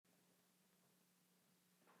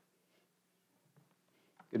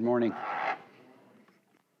Good morning.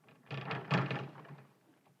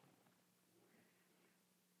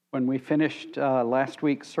 When we finished last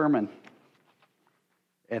week's sermon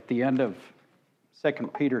at the end of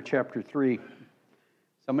 2 Peter chapter 3,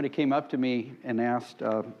 somebody came up to me and asked,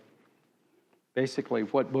 basically,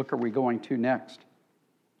 what book are we going to next?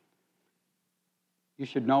 You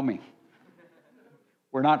should know me.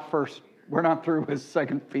 We're not through with 2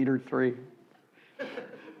 Peter 3.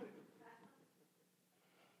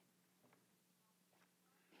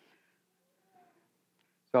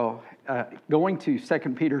 So, going to 2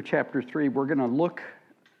 Peter chapter 3, we're going to look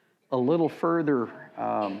a little further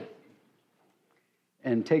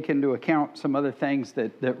and take into account some other things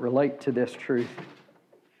that relate to this truth.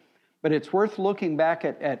 But it's worth looking back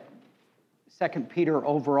at 2 Peter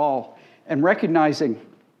overall and recognizing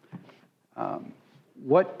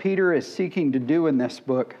what Peter is seeking to do in this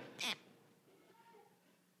book.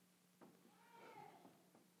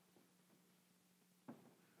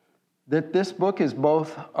 That this book is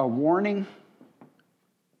both a warning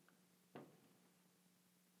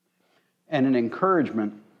and an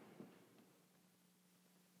encouragement.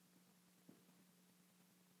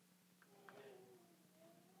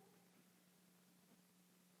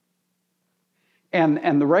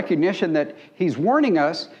 And the recognition that he's warning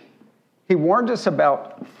us. He warned us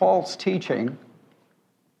about false teaching.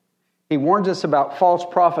 He warns us about false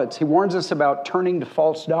prophets. He warns us about turning to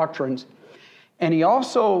false doctrines. And he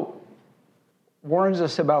also warns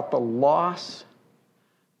us about the loss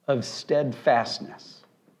of steadfastness.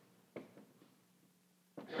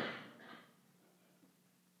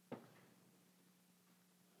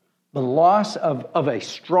 The loss of a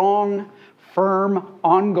strong, firm,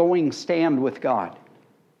 ongoing stand with God.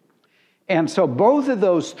 And so both of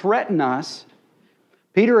those threaten us.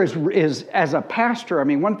 Peter is as a pastor,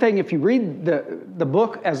 one thing, if you read the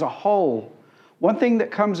book as a whole, one thing that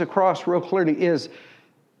comes across real clearly is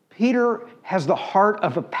Peter has the heart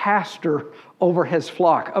of a pastor over his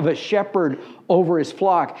flock, of a shepherd over his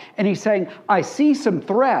flock. And he's saying, I see some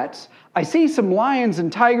threats. I see some lions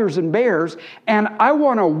and tigers and bears, and I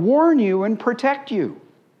want to warn you and protect you.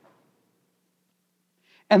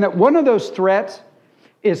 And that one of those threats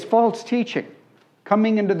is false teaching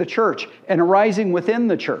coming into the church and arising within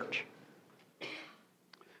the church.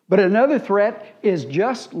 But another threat is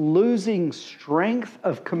just losing strength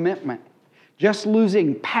of commitment. Just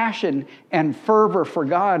losing passion and fervor for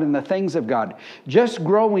God and the things of God. Just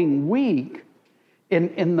growing weak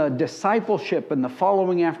in the discipleship and the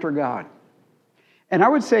following after God. And I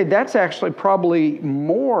would say that's actually probably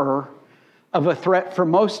more of a threat for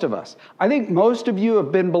most of us. I think most of you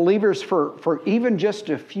have been believers for even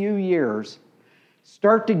just a few years.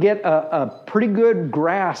 Start to get a pretty good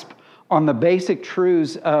grasp on the basic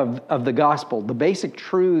truths of the gospel, the basic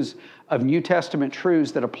truths of New Testament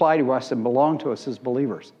truths that apply to us and belong to us as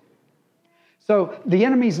believers. So the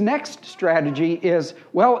enemy's next strategy is,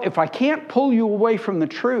 well, if I can't pull you away from the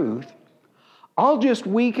truth, I'll just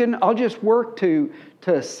weaken, I'll just work to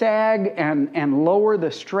sag and lower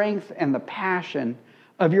the strength and the passion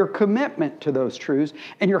of your commitment to those truths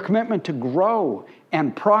and your commitment to grow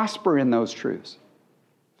and prosper in those truths.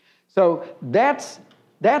 So that's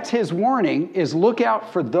his warning, is look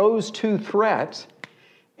out for those two threats.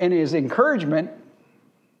 And his encouragement,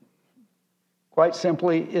 quite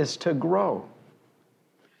simply, is to grow.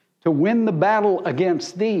 To win the battle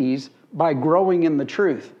against these by growing in the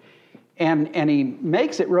truth. And he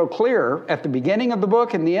makes it real clear at the beginning of the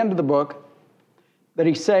book and the end of the book that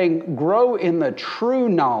he's saying, grow in the true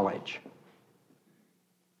knowledge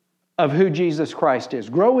of who Jesus Christ is.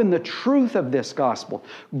 Grow in the truth of this gospel.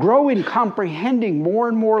 Grow in comprehending more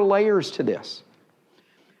and more layers to this.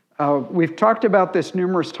 We've talked about this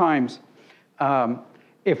numerous times.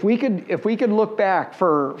 If we could look back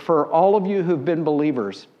for all of you who've been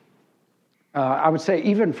believers, I would say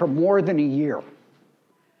even for more than a year,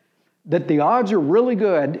 that the odds are really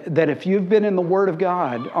good that if you've been in the Word of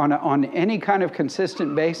God on any kind of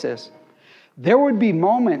consistent basis, there would be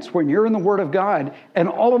moments when you're in the Word of God and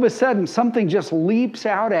all of a sudden something just leaps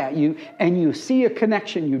out at you and you see a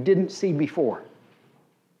connection you didn't see before.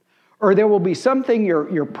 Or there will be something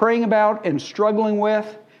you're praying about and struggling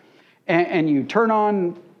with, and you turn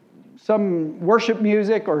on some worship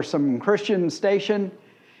music or some Christian station,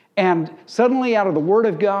 and suddenly out of the Word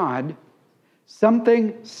of God,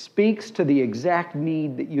 something speaks to the exact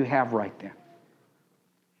need that you have right then.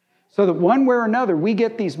 So that one way or another, we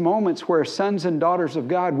get these moments where sons and daughters of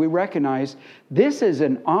God, we recognize this is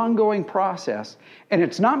an ongoing process, and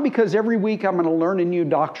it's not because every week I'm going to learn a new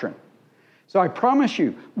doctrine. So I promise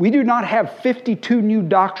you, we do not have 52 new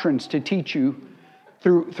doctrines to teach you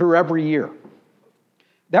through every year.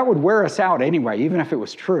 That would wear us out anyway, even if it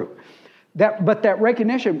was true. But that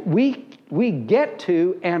recognition, we get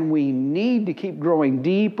to and we need to keep growing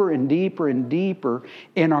deeper and deeper and deeper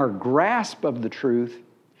in our grasp of the truth.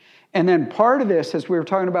 And then part of this, as we were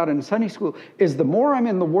talking about in Sunday school, is the more I'm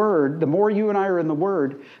in the Word, the more you and I are in the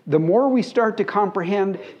Word, the more we start to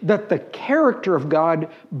comprehend that the character of God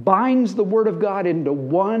binds the Word of God into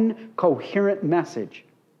one coherent message.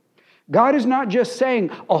 God is not just saying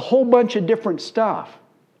a whole bunch of different stuff.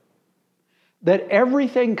 That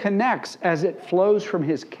everything connects as it flows from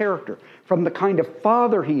His character, from the kind of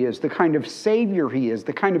Father He is, the kind of Savior He is,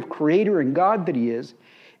 the kind of Creator and God that He is.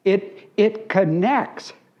 It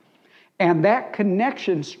connects. And that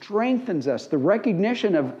connection strengthens us. The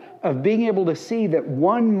recognition of being able to see that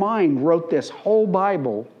one mind wrote this whole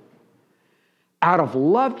Bible. Out of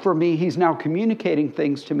love for me, He's now communicating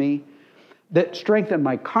things to me that strengthen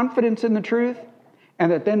my confidence in the truth,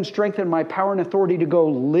 and that then strengthen my power and authority to go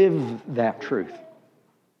live that truth.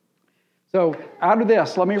 So out of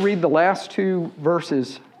this, let me read the last two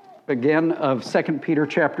verses again of 2 Peter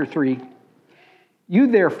chapter 3. You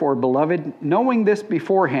therefore, beloved, knowing this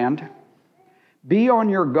beforehand, be on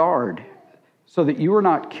your guard, so that you are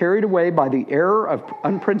not carried away by the error of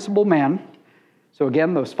unprincipled men, so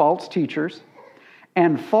again, those false teachers,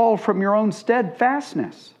 and fall from your own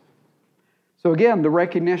steadfastness. So again, the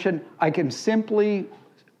recognition, I can simply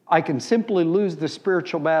lose the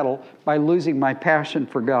spiritual battle by losing my passion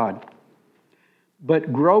for God.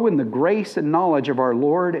 But grow in the grace and knowledge of our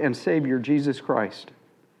Lord and Savior Jesus Christ.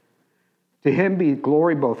 To Him be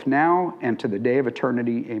glory both now and to the day of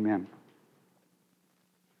eternity. Amen.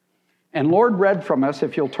 And Lord read from us,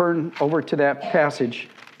 if you'll turn over to that passage,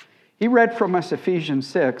 He read from us Ephesians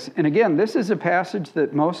 6. And again, this is a passage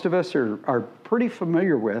that most of us are pretty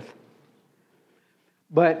familiar with.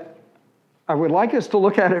 But I would like us to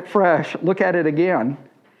look at it fresh, look at it again,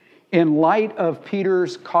 in light of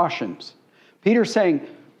Peter's cautions. Peter's saying,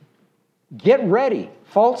 get ready.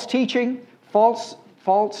 False teaching, false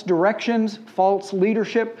directions, false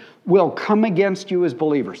leadership will come against you as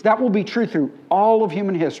believers. That will be true through all of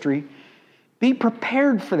human history. Be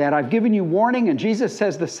prepared for that. I've given you warning, and Jesus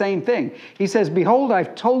says the same thing. He says, behold,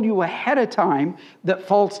 I've told you ahead of time that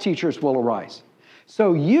false teachers will arise.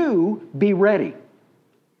 So you be ready.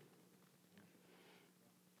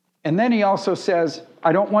 And then he also says,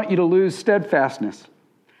 I don't want you to lose steadfastness.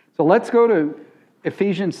 So let's go to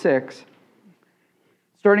Ephesians 6,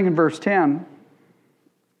 starting in verse 10.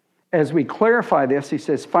 As we clarify this, he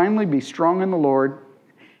says, finally be strong in the Lord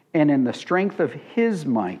and in the strength of His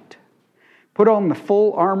might. Put on the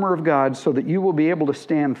full armor of God so that you will be able to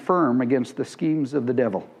stand firm against the schemes of the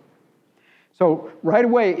devil. So right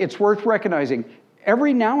away, it's worth recognizing,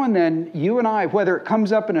 every now and then, you and I, whether it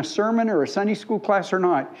comes up in a sermon or a Sunday school class or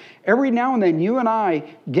not, every now and then you and I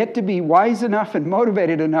get to be wise enough and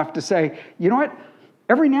motivated enough to say, you know what?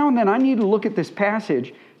 Every now and then I need to look at this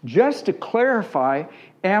passage just to clarify,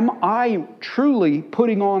 am I truly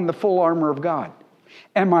putting on the full armor of God?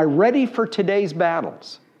 Am I ready for today's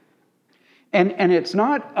battles? And it's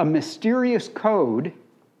not a mysterious code.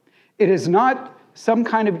 It is not some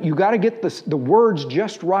kind of, you got to get the words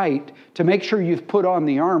just right to make sure you've put on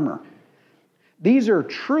the armor. These are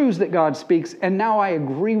truths that God speaks, and now I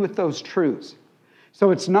agree with those truths.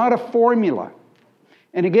 So it's not a formula.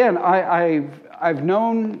 And again, I've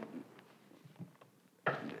known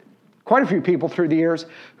quite a few people through the years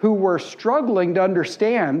who were struggling to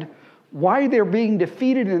understand why they're being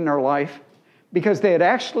defeated in their life, because they had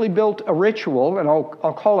actually built a ritual, and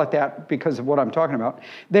I'll call it that because of what I'm talking about.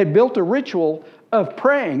 They had built a ritual of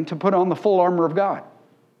praying to put on the full armor of God.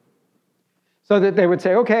 So that they would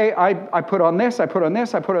say, okay, I put on this, I put on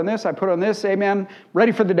this, I put on this, I put on this, amen,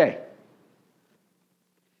 ready for the day.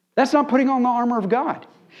 That's not putting on the armor of God.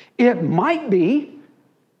 It might be.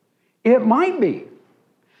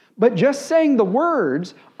 But just saying the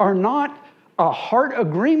words are not a heart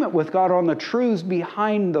agreement with God on the truths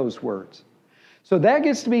behind those words. So that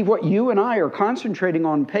gets to be what you and I are concentrating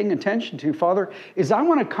on, paying attention to, Father, is I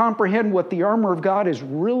want to comprehend what the armor of God is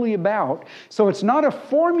really about. So it's not a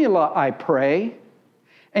formula I pray,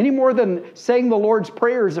 any more than saying the Lord's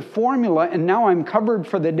Prayer is a formula and now I'm covered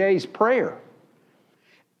for the day's prayer.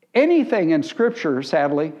 Anything in Scripture,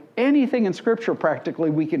 sadly, anything in Scripture practically,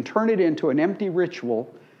 we can turn it into an empty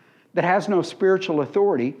ritual that has no spiritual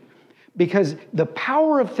authority, because the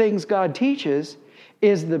power of things God teaches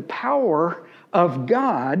is the power of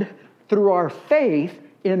God through our faith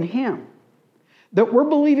in Him. That we're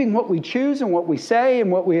believing what we choose and what we say and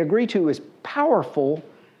what we agree to is powerful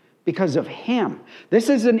because of Him. This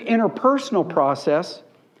is an interpersonal process.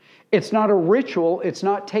 It's not a ritual. It's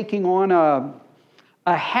not taking on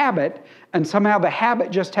a habit, and somehow the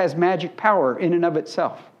habit just has magic power in and of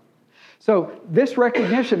itself. So this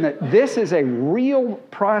recognition that this is a real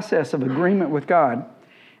process of agreement with God.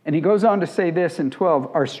 And he goes on to say this in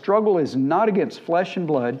 12, our struggle is not against flesh and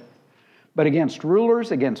blood, but against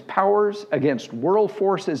rulers, against powers, against world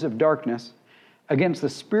forces of darkness, against the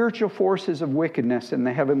spiritual forces of wickedness in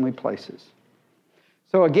the heavenly places.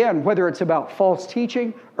 So again, whether it's about false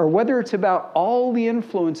teaching or whether it's about all the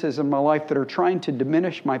influences in my life that are trying to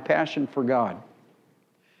diminish my passion for God,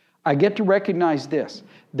 I get to recognize this.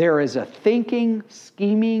 There is a thinking,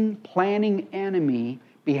 scheming, planning enemy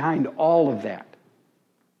behind all of that.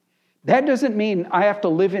 That doesn't mean I have to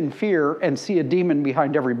live in fear and see a demon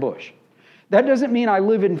behind every bush. That doesn't mean I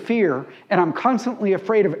live in fear and I'm constantly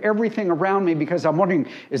afraid of everything around me because I'm wondering,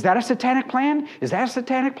 is that a satanic plan? Is that a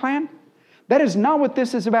satanic plan? That is not what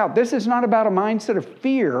this is about. This is not about a mindset of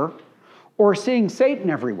fear or seeing Satan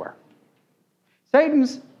everywhere.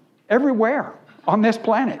 Satan's everywhere on this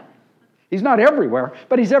planet. He's not everywhere,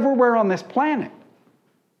 but he's everywhere on this planet.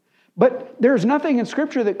 But there's nothing in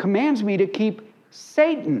Scripture that commands me to keep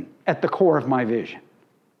Satan at the core of my vision.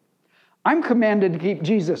 I'm commanded to keep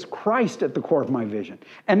Jesus Christ at the core of my vision.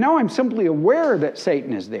 And now I'm simply aware that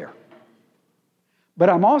Satan is there. But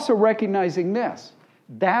I'm also recognizing this.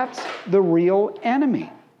 That's the real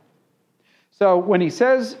enemy. So when he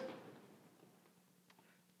says,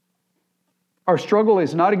 our struggle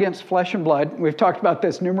is not against flesh and blood, we've talked about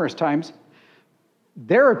this numerous times.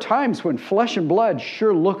 There are times when flesh and blood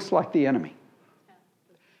sure looks like the enemy.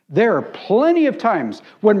 There are plenty of times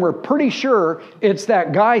when we're pretty sure it's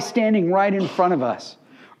that guy standing right in front of us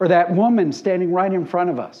or that woman standing right in front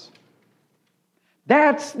of us.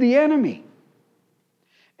 That's the enemy.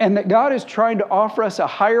 And that God is trying to offer us a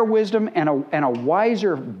higher wisdom and a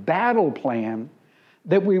wiser battle plan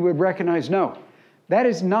that we would recognize, no, that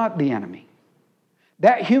is not the enemy.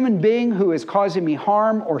 That human being who is causing me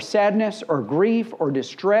harm or sadness or grief or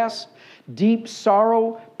distress, deep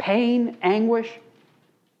sorrow, pain, anguish,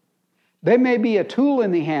 they may be a tool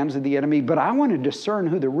in the hands of the enemy, but I want to discern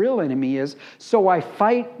who the real enemy is, so I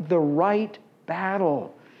fight the right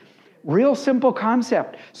battle. Real simple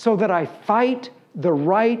concept, so that I fight the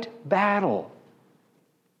right battle.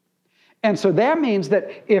 And so that means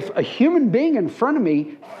that if a human being in front of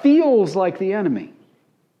me feels like the enemy,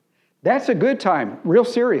 that's a good time, real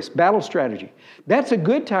serious battle strategy. That's a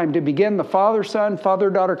good time to begin the father-son,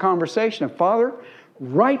 father-daughter conversation of, Father,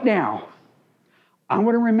 right now, I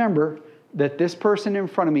want to remember that this person in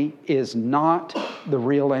front of me is not the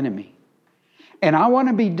real enemy. And I want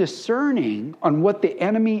to be discerning on what the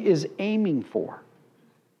enemy is aiming for.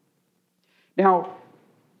 Now,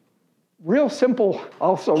 real simple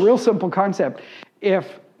concept.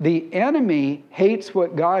 If the enemy hates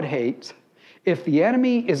what God hates, if the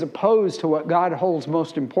enemy is opposed to what God holds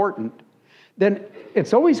most important, then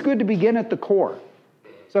it's always good to begin at the core.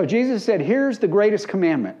 So Jesus said, here's the greatest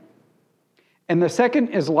commandment. And the second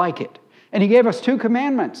is like it. And he gave us 2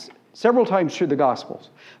 commandments several times through the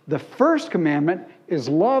Gospels. The first commandment is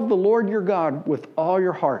love the Lord your God with all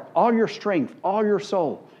your heart, all your strength, all your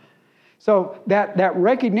soul. So that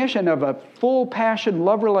recognition of a full passion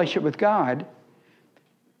love relationship with God,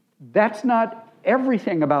 that's not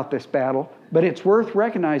everything about this battle, but it's worth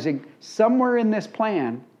recognizing somewhere in this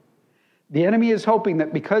plan, the enemy is hoping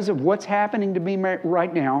that because of what's happening to me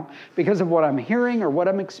right now, because of what I'm hearing or what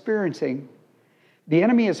I'm experiencing, the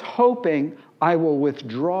enemy is hoping I will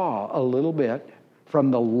withdraw a little bit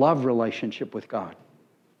from the love relationship with God,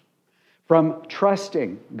 from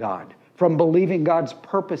trusting God, from believing God's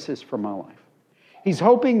purposes for my life. He's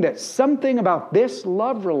hoping that something about this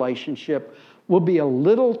love relationship will be a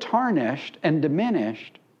little tarnished and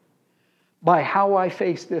diminished by how I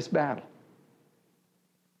face this battle.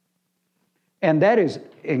 And that is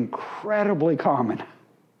incredibly common.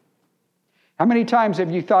 How many times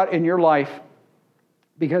have you thought in your life,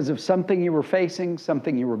 because of something you were facing,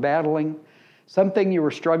 something you were battling, something you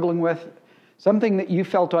were struggling with, something that you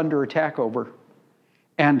felt under attack over,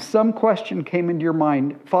 and some question came into your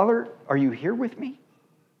mind, Father, are you here with me?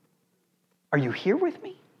 Are you here with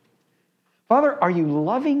me? Father, are you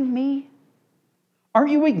loving me?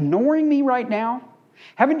 Aren't you ignoring me right now?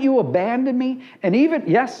 Haven't you abandoned me? And even,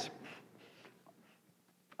 yes,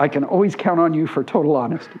 I can always count on you for total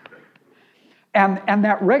honesty. And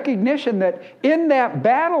that recognition that in that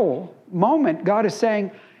battle moment, God is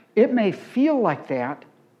saying, it may feel like that,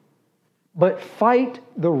 but fight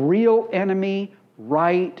the real enemy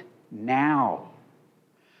right now.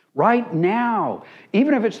 Right now.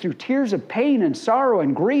 Even if it's through tears of pain and sorrow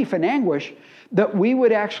and grief and anguish, that we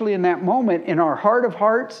would actually in that moment, in our heart of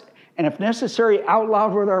hearts, and if necessary, out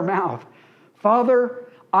loud with our mouth, Father,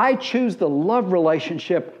 I choose the love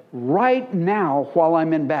relationship right now while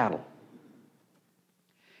I'm in battle.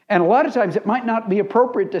 And a lot of times it might not be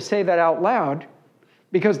appropriate to say that out loud,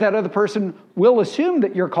 because that other person will assume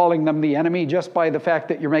that you're calling them the enemy just by the fact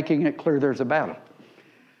that you're making it clear there's a battle.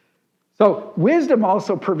 So wisdom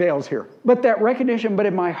also prevails here. But that recognition, but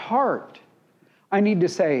in my heart, I need to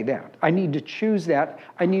say that. I need to choose that.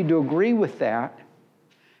 I need to agree with that.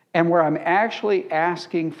 And where I'm actually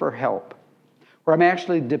asking for help, where I'm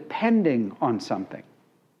actually depending on something.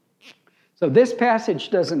 So this passage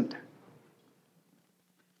doesn't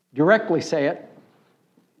directly say it,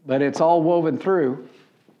 but it's all woven through.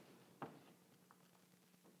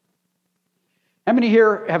 How many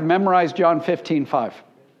here have memorized John 15:5?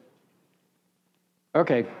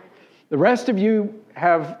 Okay. The rest of you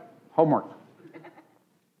have homework.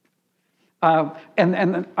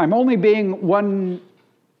 And I'm only being one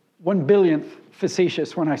billionth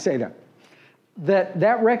facetious when I say that.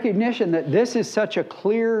 That recognition that this is such a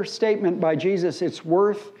clear statement by Jesus, it's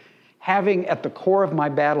worth having at the core of my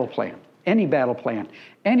battle plan, any battle plan,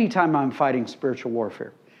 anytime I'm fighting spiritual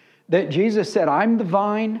warfare. That Jesus said, I'm the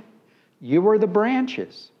vine, you are the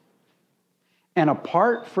branches. And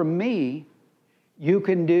apart from me, you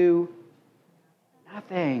can do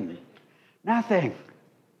nothing. Nothing.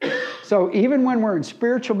 So even when we're in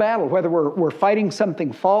spiritual battle, whether we're fighting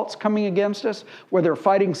something false coming against us, whether we're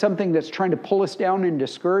fighting something that's trying to pull us down in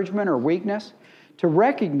discouragement or weakness, to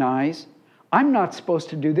recognize I'm not supposed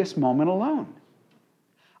to do this moment alone.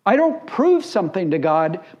 I don't prove something to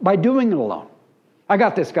God by doing it alone. I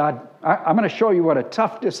got this, God. I'm going to show you what a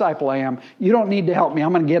tough disciple I am. You don't need to help me.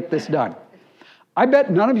 I'm going to get this done. I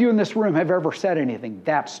bet none of you in this room have ever said anything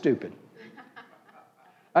that stupid.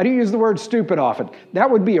 I don't use the word stupid often. That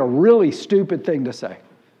would be a really stupid thing to say.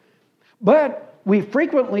 But we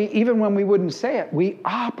frequently, even when we wouldn't say it, we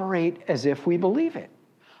operate as if we believe it.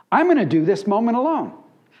 I'm going to do this moment alone.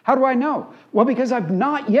 How do I know? Well, because I've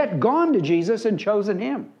not yet gone to Jesus and chosen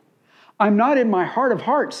Him. I'm not in my heart of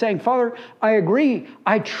hearts saying, Father, I agree.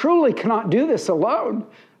 I truly cannot do this alone.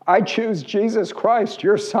 I choose Jesus Christ,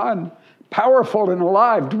 your Son, powerful and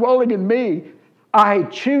alive, dwelling in me. I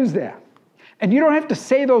choose that. And you don't have to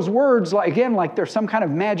say those words, like they're some kind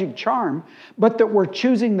of magic charm, but that we're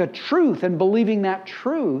choosing the truth and believing that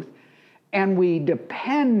truth, and we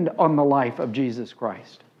depend on the life of Jesus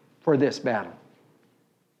Christ for this battle.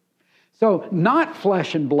 So not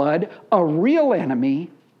flesh and blood, a real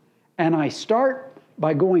enemy, and I start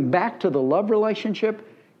by going back to the love relationship,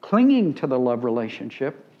 clinging to the love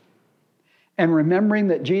relationship, and remembering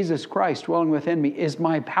that Jesus Christ dwelling within me is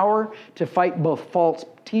my power to fight both false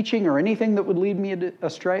teaching or anything that would lead me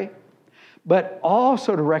astray, but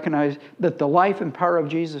also to recognize that the life and power of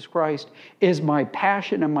Jesus Christ is my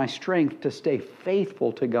passion and my strength to stay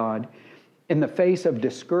faithful to God in the face of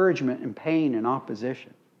discouragement and pain and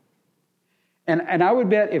opposition. And I would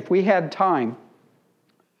bet if we had time,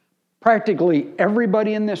 practically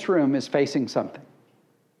everybody in this room is facing something.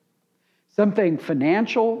 Something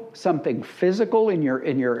financial, something physical in your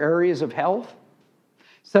areas of health,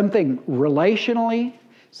 something relationally,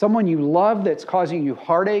 someone you love that's causing you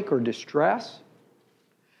heartache or distress,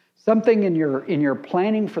 something in your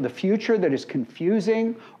planning for the future that is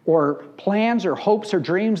confusing, or plans or hopes or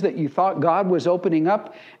dreams that you thought God was opening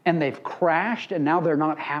up and they've crashed and now they're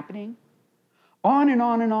not happening. On and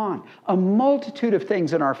on and on. A multitude of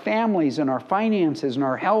things in our families and our finances and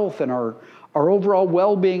our health and our overall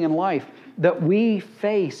well-being in life that we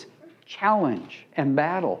face challenge and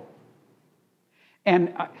battle.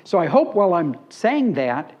 And so I hope while I'm saying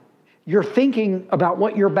that, you're thinking about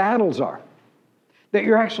what your battles are. That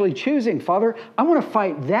you're actually choosing, Father, I want to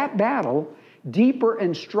fight that battle deeper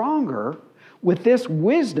and stronger with this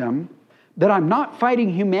wisdom that I'm not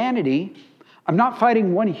fighting humanity. I'm not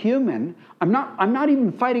fighting one human. I'm not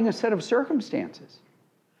even fighting a set of circumstances.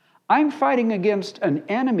 I'm fighting against an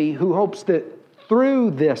enemy who hopes that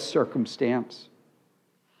through this circumstance,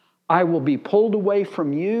 I will be pulled away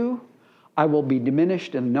from you. I will be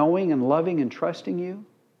diminished in knowing and loving and trusting you.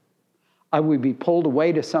 I will be pulled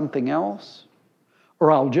away to something else.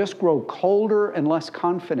 Or I'll just grow colder and less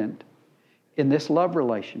confident in this love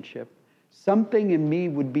relationship. Something in me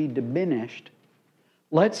would be diminished.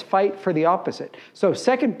 Let's fight for the opposite. So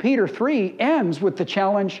 2 Peter 3 ends with the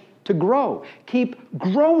challenge to grow. Keep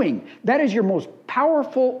growing. That is your most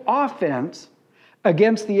powerful offense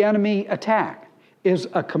against the enemy attack, is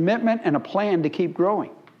a commitment and a plan to keep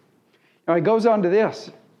growing. Now it goes on to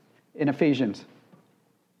this in Ephesians.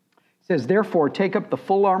 It says, therefore, take up the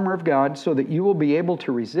full armor of God so that you will be able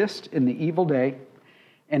to resist in the evil day,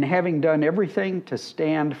 and having done everything, to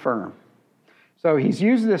stand firm. So he's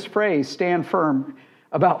used this phrase, stand firm,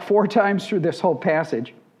 about 4 times through this whole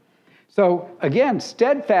passage. So again,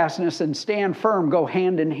 steadfastness and stand firm go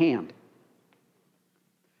hand in hand.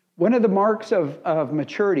 One of the marks of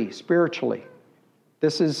maturity spiritually,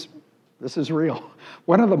 this is real.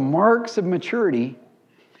 One of the marks of maturity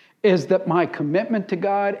is that my commitment to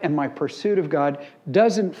God and my pursuit of God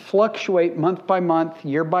doesn't fluctuate month by month,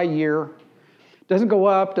 year by year. Doesn't go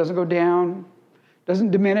up, doesn't go down,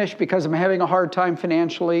 doesn't diminish because I'm having a hard time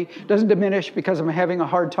financially, doesn't diminish because I'm having a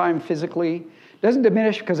hard time physically, doesn't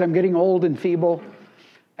diminish because I'm getting old and feeble,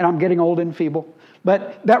 and I'm getting old and feeble.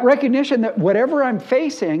 But that recognition that whatever I'm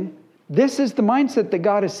facing, this is the mindset that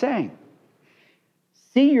God is saying.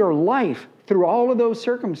 See your life through all of those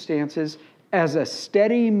circumstances as a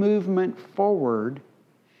steady movement forward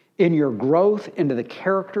in your growth into the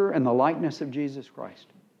character and the likeness of Jesus Christ.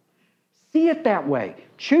 See it that way.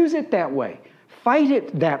 Choose it that way. Fight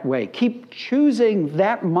it that way. Keep choosing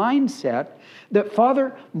that mindset that,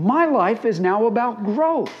 Father, my life is now about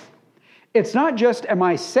growth. It's not just, am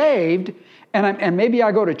I saved, and maybe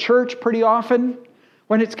I go to church pretty often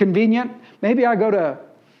when it's convenient. Maybe I go to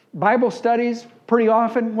Bible studies pretty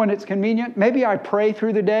often when it's convenient. Maybe I pray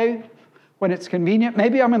through the day when it's convenient.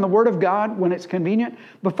 Maybe I'm in the Word of God when it's convenient.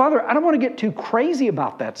 But Father, I don't want to get too crazy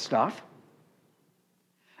about that stuff.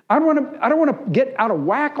 I don't want to get out of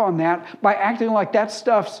whack on that by acting like that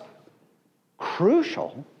stuff's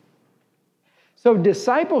crucial. So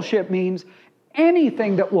discipleship means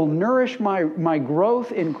anything that will nourish my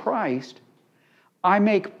growth in Christ, I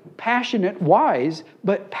make passionate, wise,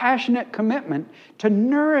 but passionate commitment to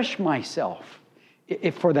nourish myself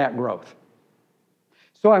for that growth.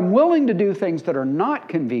 So I'm willing to do things that are not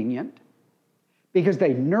convenient because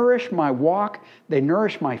they nourish my walk, they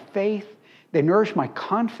nourish my faith, they nourish my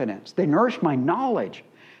confidence, they nourish my knowledge,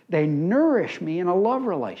 they nourish me in a love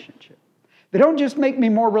relationship. They don't just make me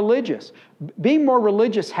more religious. Being more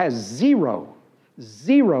religious has zero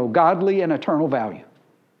godly and eternal value.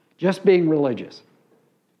 Just being religious.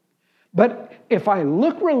 But if I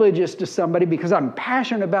look religious to somebody because I'm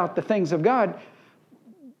passionate about the things of God,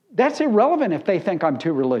 that's irrelevant if they think I'm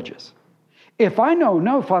too religious. If I know,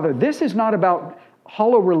 no, Father, this is not about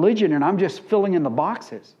hollow religion and I'm just filling in the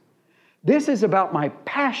boxes. This is about my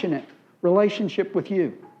passionate relationship with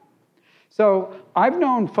you. So I've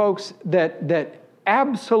known folks that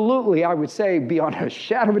absolutely, I would say, beyond a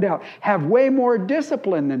shadow of a doubt, have way more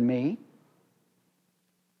discipline than me.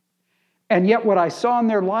 And yet what I saw in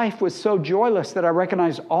their life was so joyless that I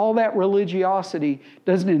recognized all that religiosity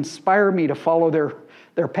doesn't inspire me to follow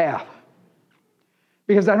their path.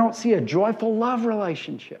 Because I don't see a joyful love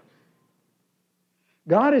relationship.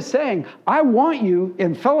 God is saying, I want you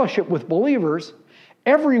in fellowship with believers,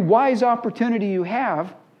 every wise opportunity you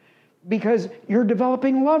have, because you're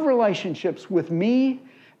developing love relationships with me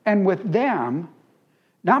and with them,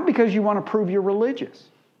 not because you want to prove you're religious.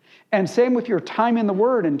 And same with your time in the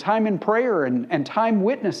Word and time in prayer and time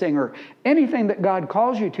witnessing or anything that God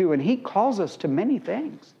calls you to, and He calls us to many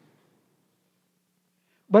things.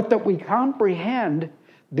 But that we comprehend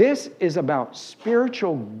this is about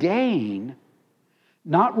spiritual gain,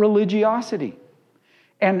 not religiosity.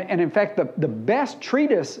 And in fact, the best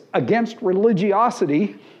treatise against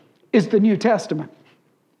religiosity is the New Testament.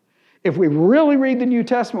 If we really read the New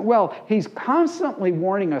Testament well, He's constantly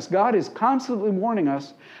warning us, God is constantly warning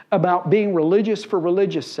us about being religious for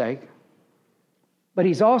religious sake, but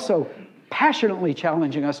He's also passionately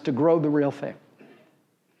challenging us to grow the real thing.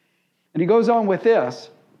 And He goes on with this,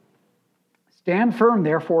 stand firm,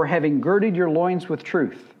 therefore, having girded your loins with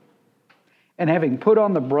truth, and having put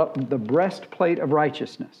on the breastplate of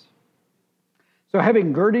righteousness. So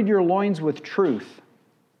having girded your loins with truth,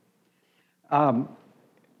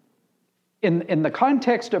 in the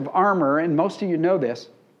context of armor, and most of you know this,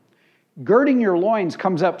 girding your loins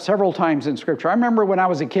comes up several times in Scripture. I remember when I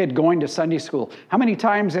was a kid going to Sunday school, how many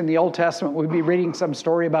times in the Old Testament we'd be reading some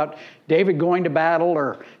story about David going to battle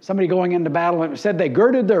or somebody going into battle, and it said they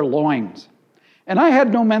girded their loins. And I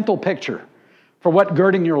had no mental picture for what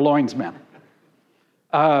girding your loins meant.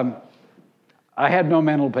 I had no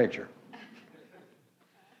mental picture.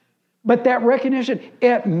 But that recognition,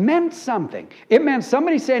 it meant something. It meant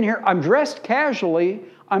somebody saying here, I'm dressed casually.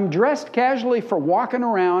 I'm dressed casually for walking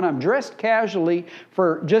around. I'm dressed casually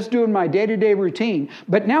for just doing my day-to-day routine.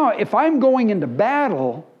 But now if I'm going into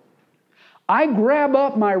battle, I grab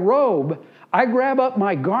up my robe, I grab up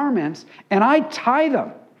my garments, and I tie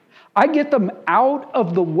them. I get them out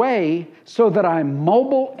of the way so that I'm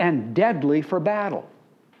mobile and deadly for battle.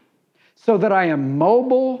 So that I am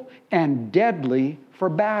mobile and deadly for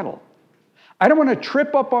battle. I don't want to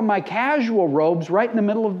trip up on my casual robes right in the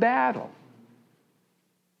middle of battle.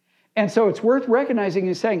 And so it's worth recognizing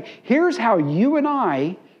and saying, here's how you and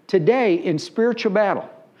I today in spiritual battle.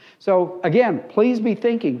 So again, please be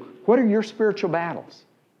thinking, what are your spiritual battles?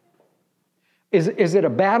 Is it a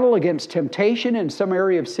battle against temptation in some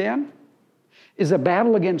area of sin? Is it a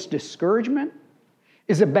battle against discouragement?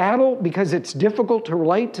 Is it a battle because it's difficult to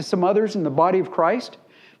relate to some others in the body of Christ?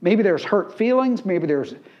 Maybe there's hurt feelings. Maybe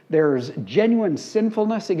there's genuine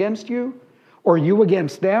sinfulness against you, or you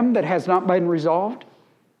against them that has not been resolved.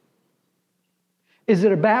 Is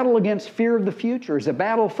it a battle against fear of the future? Is it a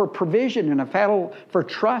battle for provision and a battle for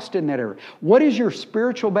trust in that area? What is your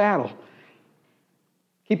spiritual battle?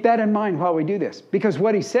 Keep that in mind while we do this. Because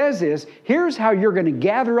what he says is, here's how you're going to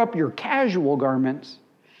gather up your casual garments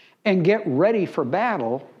and get ready for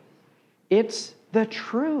battle. It's the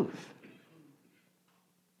truth.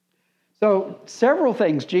 So, several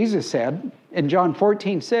things Jesus said. In John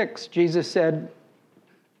 14:6, Jesus said,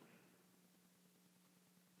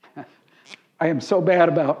 I am so bad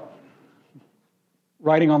about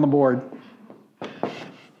writing on the board.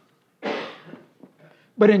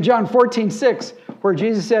 But in John 14:6, where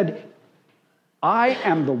Jesus said, I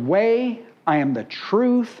am the way, I am the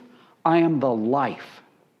truth, I am the life.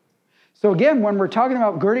 So again, when we're talking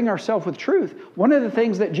about girding ourselves with truth, one of the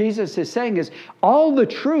things that Jesus is saying is all the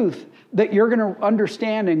truth that you're going to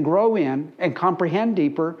understand and grow in and comprehend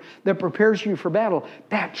deeper that prepares you for battle,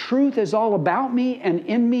 that truth is all about me and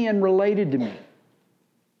in me and related to me.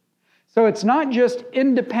 So it's not just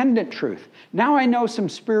independent truth. Now I know some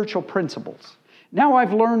spiritual principles. Now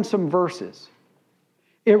I've learned some verses.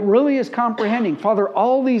 It really is comprehending, Father,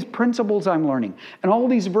 all these principles I'm learning and all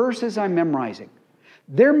these verses I'm memorizing,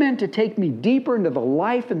 they're meant to take me deeper into the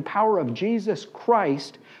life and power of Jesus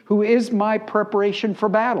Christ, who is my preparation for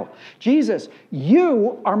battle. Jesus,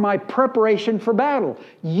 you are my preparation for battle.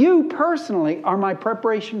 You personally are my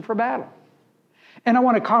preparation for battle. And I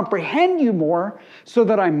want to comprehend you more so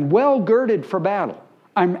that I'm well girded for battle.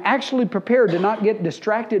 I'm actually prepared to not get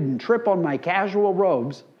distracted and trip on my casual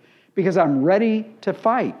robes because I'm ready to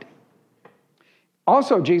fight.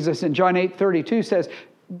 Also, Jesus in John 8:32 says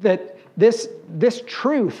that this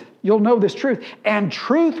truth, you'll know this truth, and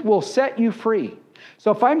truth will set you free.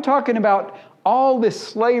 So if I'm talking about all this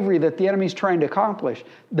slavery that the enemy's trying to accomplish,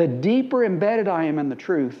 the deeper embedded I am in the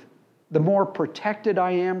truth, the more protected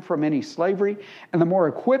I am from any slavery, and the more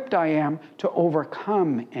equipped I am to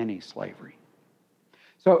overcome any slavery.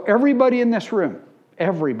 So everybody in this room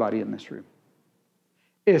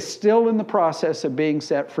is still in the process of being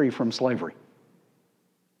set free from slavery.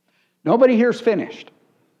 Nobody here is finished.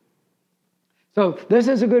 So this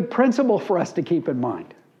is a good principle for us to keep in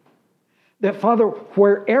mind. That, Father,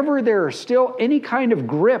 wherever there is still any kind of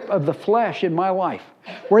grip of the flesh in my life,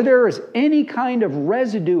 where there is any kind of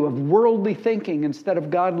residue of worldly thinking instead of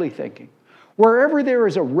godly thinking, wherever there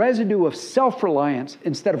is a residue of self-reliance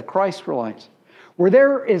instead of Christ-reliance, where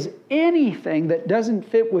there is anything that doesn't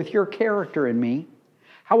fit with your character in me,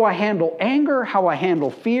 how I handle anger, how I handle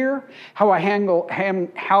fear, how I handle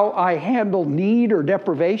need or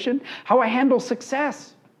deprivation, how I handle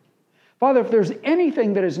success. Father, if there's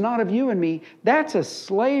anything that is not of you in me, that's a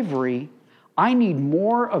slavery I need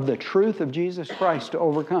more of the truth of Jesus Christ to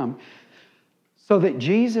overcome, so that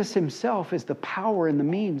Jesus himself is the power and the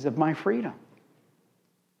means of my freedom.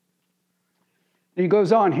 And he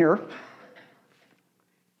goes on here.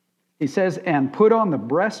 He says, and put on the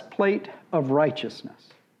breastplate of righteousness.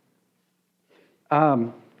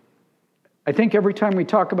 I think every time we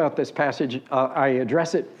talk about this passage, I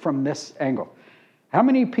address it from this angle. How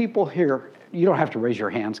many people here, you don't have to raise your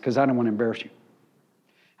hands because I don't want to embarrass you.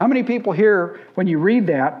 How many people here, when you read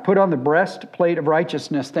that, put on the breastplate of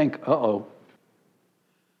righteousness, think, uh-oh,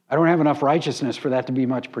 I don't have enough righteousness for that to be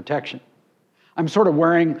much protection. I'm sort of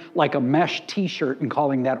wearing like a mesh t-shirt and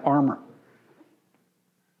calling that armor.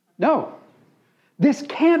 No, this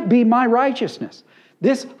can't be my righteousness.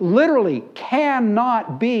 This literally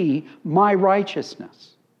cannot be my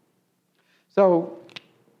righteousness. So,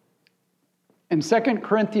 in 2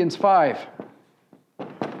 Corinthians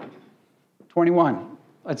 5:21,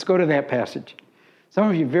 let's go to that passage. Some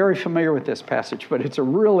of you are very familiar with this passage, but it's a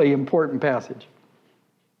really important passage.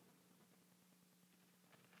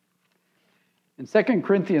 In 2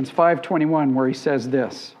 Corinthians 5:21, where he says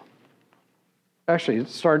this. Actually,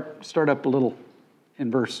 start up a little in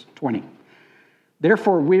verse 20.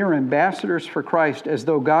 Therefore, we are ambassadors for Christ, as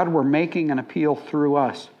though God were making an appeal through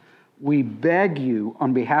us. We beg you,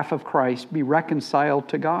 on behalf of Christ, be reconciled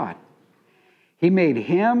to God. He made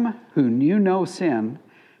him who knew no sin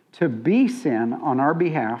to be sin on our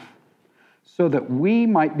behalf, so that we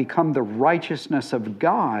might become the righteousness of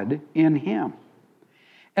God in him.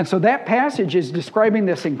 And so that passage is describing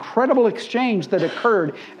this incredible exchange that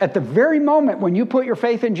occurred at the very moment when you put your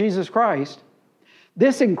faith in Jesus Christ.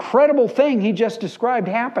 This incredible thing he just described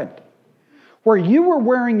happened, where you were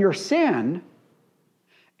wearing your sin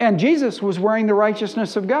and Jesus was wearing the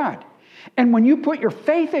righteousness of God. And when you put your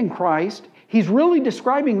faith in Christ, he's really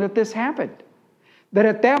describing that this happened. That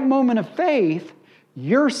at that moment of faith,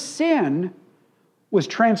 your sin was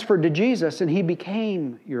transferred to Jesus and he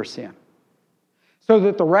became your sin. So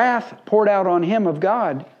that the wrath poured out on him of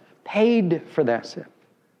God paid for that sin.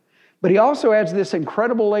 But he also adds this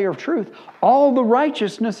incredible layer of truth. All the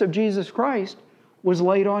righteousness of Jesus Christ was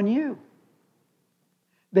laid on you.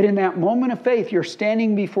 That in that moment of faith, you're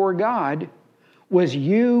standing before God, was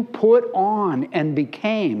you put on and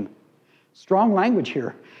became, strong language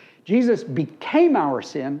here, Jesus became our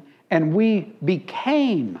sin and we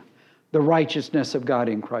became the righteousness of God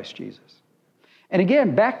in Christ Jesus. And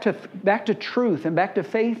again, back to truth and back to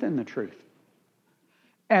faith in the truth.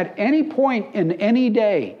 At any point in any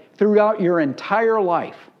day throughout your entire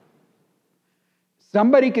life,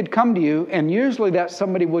 somebody could come to you, and usually that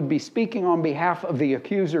somebody would be speaking on behalf of the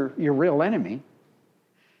accuser, your real enemy,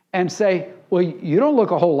 and say, well, you don't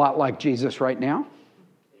look a whole lot like Jesus right now.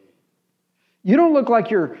 You don't look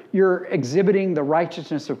like you're exhibiting the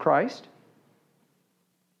righteousness of Christ.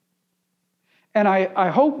 And I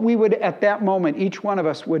hope we would, at that moment, each one of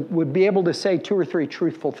us would be able to say 2 or 3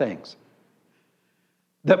 truthful things.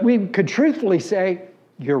 That we could truthfully say,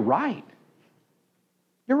 you're right.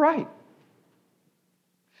 You're right.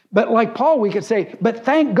 But like Paul, we could say, but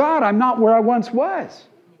thank God I'm not where I once was.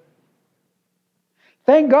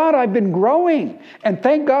 Thank God I've been growing. And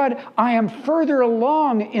thank God I am further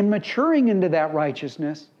along in maturing into that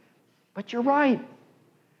righteousness. But you're right.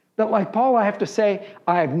 That like Paul, I have to say,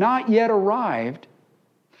 I have not yet arrived.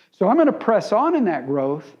 So I'm going to press on in that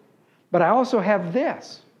growth. But I also have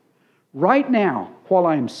this. Right now, while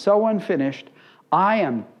I am so unfinished, I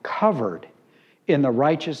am covered in the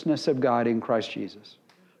righteousness of God in Christ Jesus.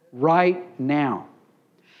 Right now.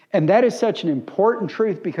 And that is such an important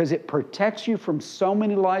truth because it protects you from so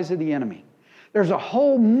many lies of the enemy. There's a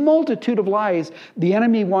whole multitude of lies the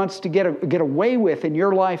enemy wants to get away with in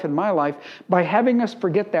your life and my life by having us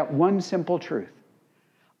forget that one simple truth.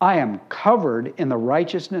 I am covered in the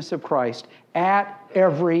righteousness of Christ at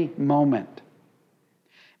every moment.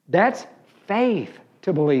 That's faith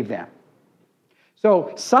to believe that.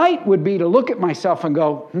 So sight would be to look at myself and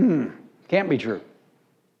go, can't be true.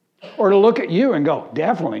 Or to look at you and go,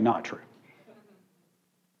 definitely not true.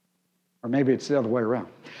 Or maybe it's the other way around.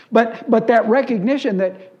 But that recognition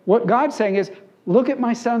that what God's saying is, look at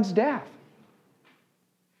my son's death.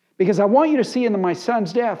 Because I want you to see in my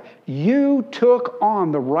son's death, you took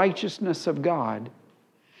on the righteousness of God.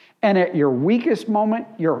 And at your weakest moment,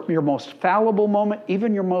 your most fallible moment,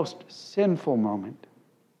 even your most sinful moment,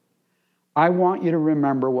 I want you to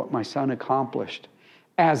remember what my son accomplished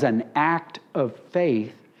as an act of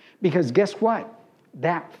faith. Because guess what?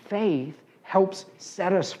 That faith helps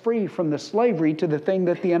set us free from the slavery to the thing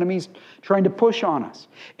that the enemy's trying to push on us.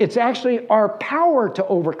 It's actually our power to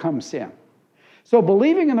overcome sin. So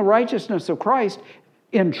believing in the righteousness of Christ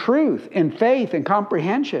in truth, in faith, and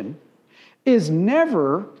comprehension is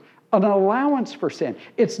never an allowance for sin.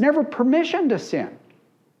 It's never permission to sin.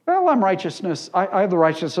 Well, I'm righteousness. I have the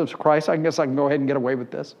righteousness of Christ. I guess I can go ahead and get away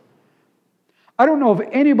with this. I don't know of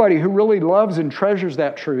anybody who really loves and treasures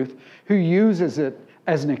that truth who uses it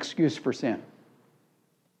as an excuse for sin.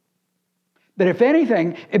 That if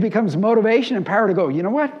anything, it becomes motivation and power to go, you know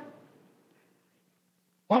what?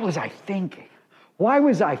 What was I thinking? Why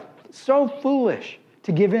was I so foolish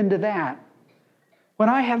to give in to that when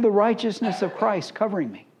I have the righteousness of Christ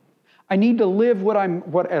covering me? I need to live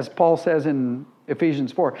what as Paul says in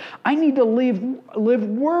Ephesians 4, I need to live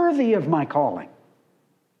worthy of my calling.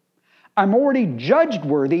 I'm already judged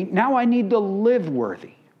worthy. Now I need to live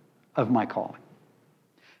worthy of my calling.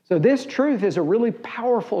 So this truth is a really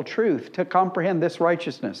powerful truth to comprehend this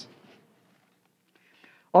righteousness.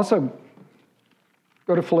 Also,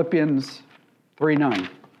 go to Philippians 3:9.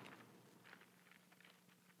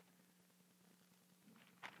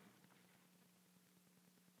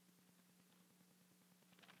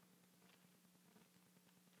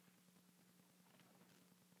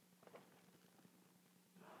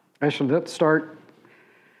 Actually, let's start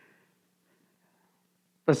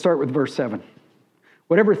with verse 7.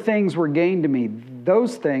 Whatever things were gained to me,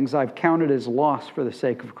 those things I've counted as loss for the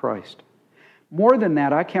sake of Christ. More than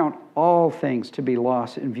that, I count all things to be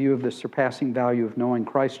loss in view of the surpassing value of knowing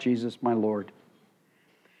Christ Jesus my Lord.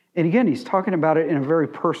 And again, he's talking about it in a very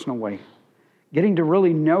personal way. Getting to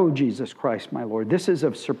really know Jesus Christ my Lord. This is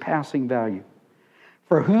of surpassing value.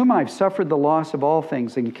 For whom I've suffered the loss of all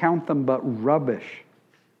things and count them but rubbish,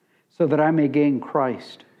 so that I may gain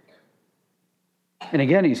Christ. And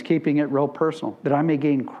again, he's keeping it real personal, that I may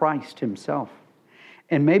gain Christ himself,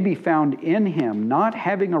 and may be found in him, not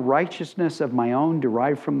having a righteousness of my own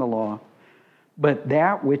derived from the law, but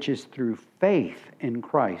that which is through faith in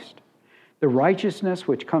Christ, the righteousness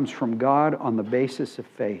which comes from God on the basis of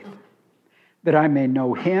faith, that I may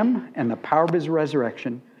know him and the power of his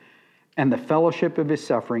resurrection and the fellowship of his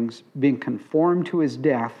sufferings, being conformed to his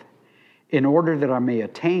death, in order that I may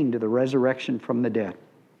attain to the resurrection from the dead.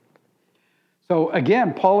 So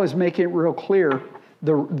again, Paul is making it real clear,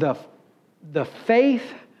 the faith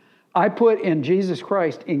I put in Jesus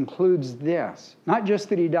Christ includes this. Not just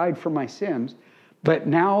that he died for my sins, but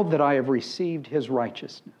now that I have received his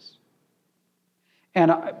righteousness.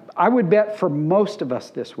 And I would bet for most of us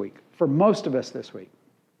this week,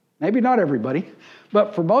 maybe not everybody,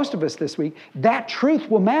 but for most of us this week, that truth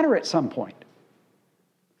will matter at some point.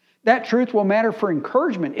 That truth will matter for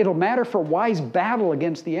encouragement. It'll matter for wise battle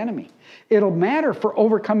against the enemy. It'll matter for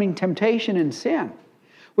overcoming temptation and sin.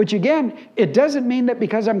 Which again, it doesn't mean that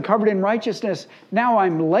because I'm covered in righteousness, now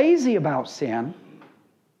I'm lazy about sin.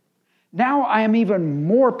 Now I am even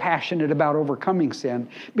more passionate about overcoming sin.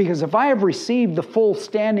 Because if I have received the full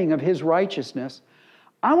standing of his righteousness,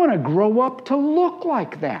 I want to grow up to look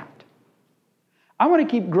like that. I want to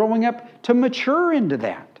keep growing up to mature into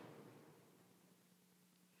that.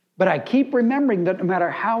 But I keep remembering that no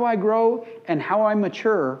matter how I grow and how I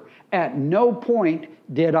mature, at no point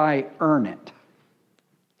did I earn it.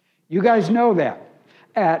 You guys know that.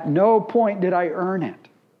 At no point did I earn it.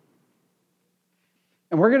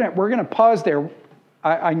 And we're gonna pause there.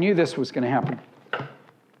 I knew this was going to happen.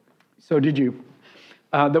 So did you.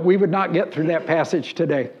 That we would not get through that passage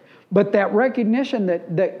today. But that recognition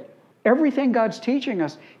that everything God's teaching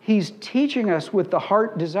us, he's teaching us with the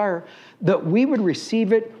heart desire that we would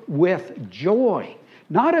receive it with joy.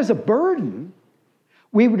 Not as a burden.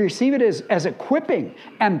 We would receive it as equipping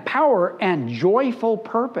and power and joyful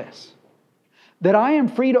purpose. That I am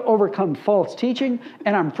free to overcome false teaching,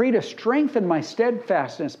 and I'm free to strengthen my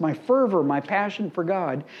steadfastness, my fervor, my passion for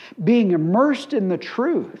God, being immersed in the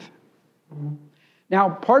truth. Now,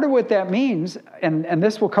 part of what that means, and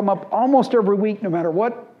this will come up almost every week, no matter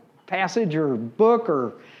what passage or book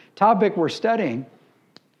or topic we're studying,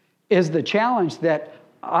 is the challenge that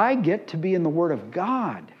I get to be in the Word of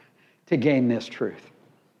God to gain this truth.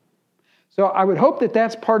 So I would hope that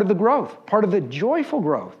that's part of the growth, part of the joyful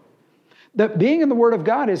growth. That being in the Word of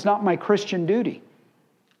God is not my Christian duty.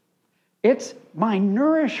 It's my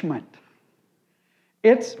nourishment.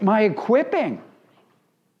 It's my equipping.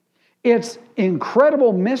 It's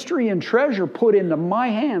incredible mystery and treasure put into my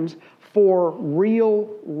hands for real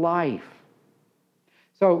life.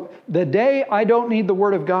 So the day I don't need the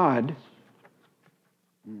Word of God,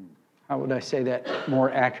 how would I say that more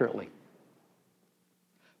accurately?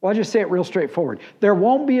 Well, I'll just say it real straightforward. There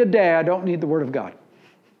won't be a day I don't need the Word of God.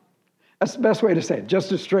 That's the best way to say it,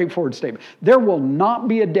 just a straightforward statement. There will not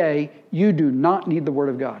be a day you do not need the Word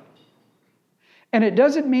of God. And it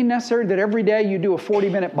doesn't mean necessarily that every day you do a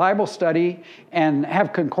 40-minute Bible study and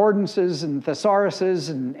have concordances and thesauruses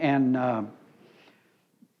and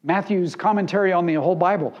Matthew's commentary on the whole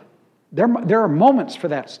Bible. There are moments for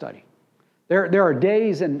that study. There are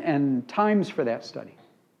days and times for that study.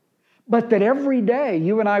 But that every day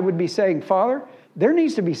you and I would be saying, Father, there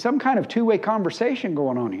needs to be some kind of two-way conversation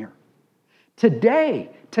going on here. Today,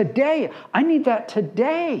 I need that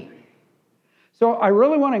today. So I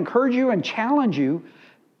really want to encourage you and challenge you.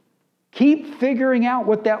 Keep figuring out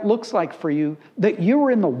what that looks like for you, that you are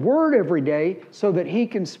in the Word every day so that He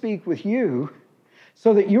can speak with you,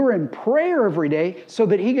 so that you're in prayer every day so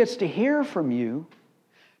that He gets to hear from you.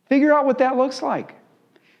 Figure out what that looks like.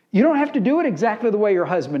 You don't have to do it exactly the way your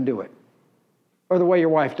husband do it or the way your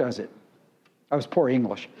wife does it. I was poor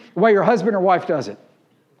English. The way your husband or wife does it.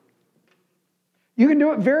 You can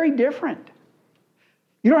do it very different.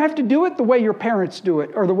 You don't have to do it the way your parents do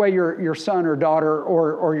it or the way your son or daughter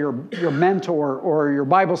or your mentor or your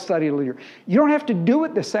Bible study leader. You don't have to do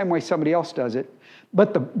it the same way somebody else does it.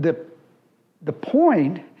 But the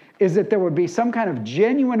point is that there would be some kind of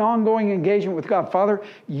genuine ongoing engagement with God. Father,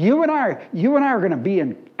 you and I are going to be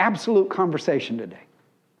in absolute conversation today.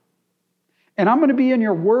 And I'm going to be in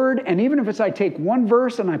your Word, and even if it's I take one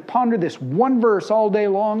verse and I ponder this one verse all day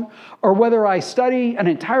long, or whether I study an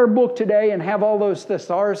entire book today and have all those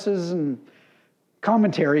thesauruses and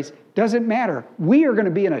commentaries, doesn't matter. We are going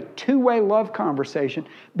to be in a two-way love conversation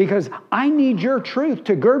because I need your truth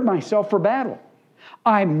to gird myself for battle.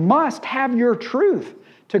 I must have your truth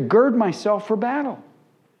to gird myself for battle.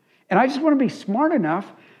 And I just want to be smart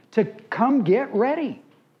enough to come get ready.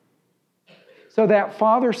 So that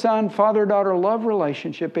father-son, father-daughter love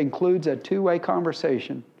relationship includes a two-way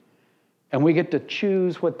conversation. And we get to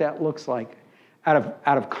choose what that looks like out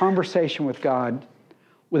of conversation with God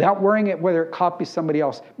without worrying whether it copies somebody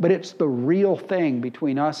else. But it's the real thing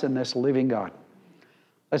between us and this living God.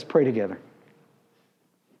 Let's pray together.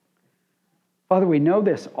 Father, we know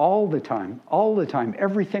this all the time,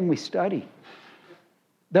 everything we study,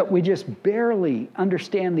 that we just barely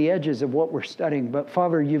understand the edges of what we're studying. But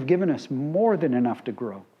Father, you've given us more than enough to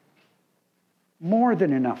grow. More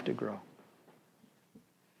than enough to grow.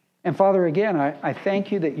 And Father, again, I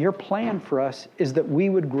thank you that your plan for us is that we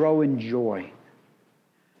would grow in joy.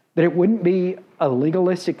 That it wouldn't be a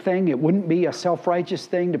legalistic thing. It wouldn't be a self-righteous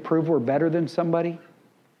thing to prove we're better than somebody.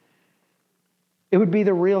 It would be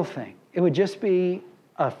the real thing. It would just be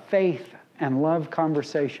a faith and love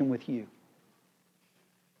conversation with you.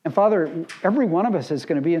 And Father, every one of us is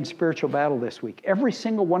going to be in spiritual battle this week. Every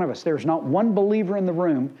single one of us. There's not one believer in the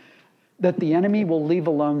room that the enemy will leave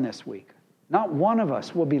alone this week. Not one of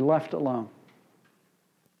us will be left alone.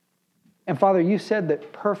 And Father, you said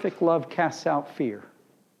that perfect love casts out fear.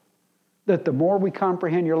 That the more we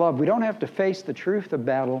comprehend your love, we don't have to face the truth of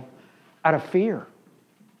battle out of fear.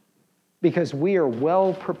 Because we are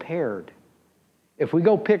well prepared. If we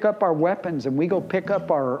go pick up our weapons and we go pick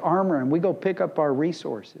up our armor and we go pick up our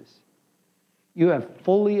resources, you have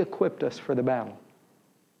fully equipped us for the battle.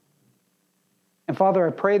 And Father,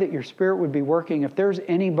 I pray that your Spirit would be working. If there's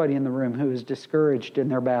anybody in the room who is discouraged in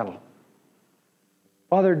their battle,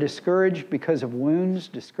 Father, discouraged because of wounds,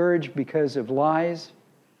 discouraged because of lies,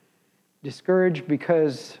 discouraged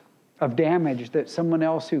because of damage that someone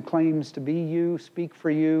else who claims to be you, speak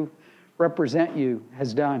for you, represent you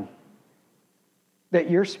has done. That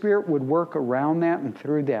your Spirit would work around that and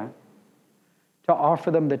through that to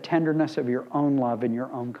offer them the tenderness of your own love and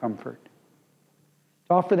your own comfort.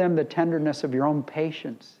 To offer them the tenderness of your own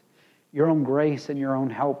patience, your own grace, and your own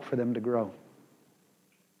help for them to grow.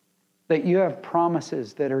 That you have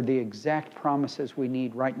promises that are the exact promises we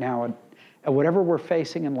need right now. And whatever we're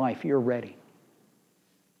facing in life, you're ready.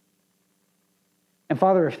 And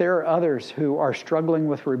Father, if there are others who are struggling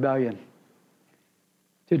with rebellion,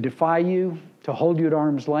 to defy you, to hold you at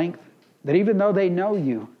arm's length, that even though they know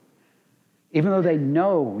you,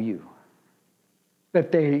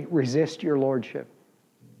 that they resist your lordship,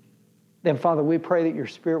 then Father, we pray that your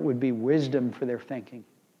Spirit would be wisdom for their thinking,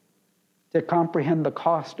 to comprehend the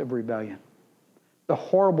cost of rebellion, the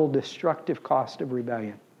horrible, destructive cost of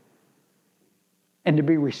rebellion, and to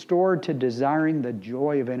be restored to desiring the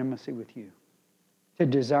joy of intimacy with you, to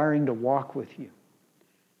desiring to walk with you,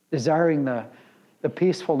 desiring the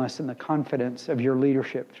peacefulness and the confidence of your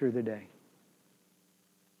leadership through the day.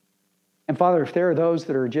 And Father, if there are those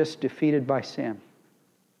that are just defeated by sin,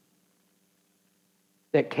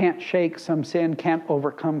 that can't shake some sin, can't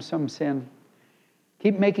overcome some sin,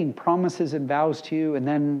 keep making promises and vows to you, and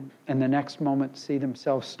then in the next moment see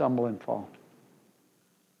themselves stumble and fall.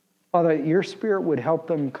 Father, your Spirit would help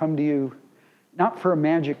them come to you, not for a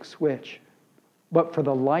magic switch, but for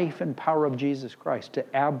the life and power of Jesus Christ, to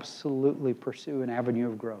absolutely pursue an avenue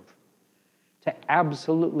of growth, to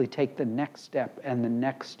absolutely take the next step and the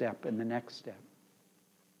next step and the next step.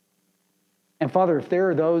 And Father, if there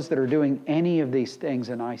are those that are doing any of these things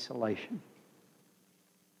in isolation,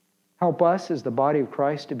 help us as the body of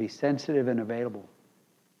Christ to be sensitive and available.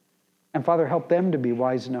 And Father, help them to be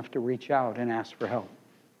wise enough to reach out and ask for help.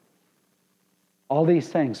 All these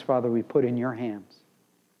things, Father, we put in your hands.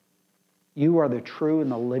 You are the true and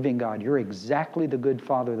the living God. You're exactly the good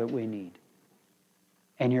Father that we need.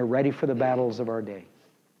 And you're ready for the battles of our day.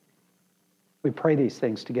 We pray these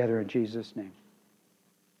things together in Jesus' name.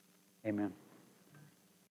 Amen.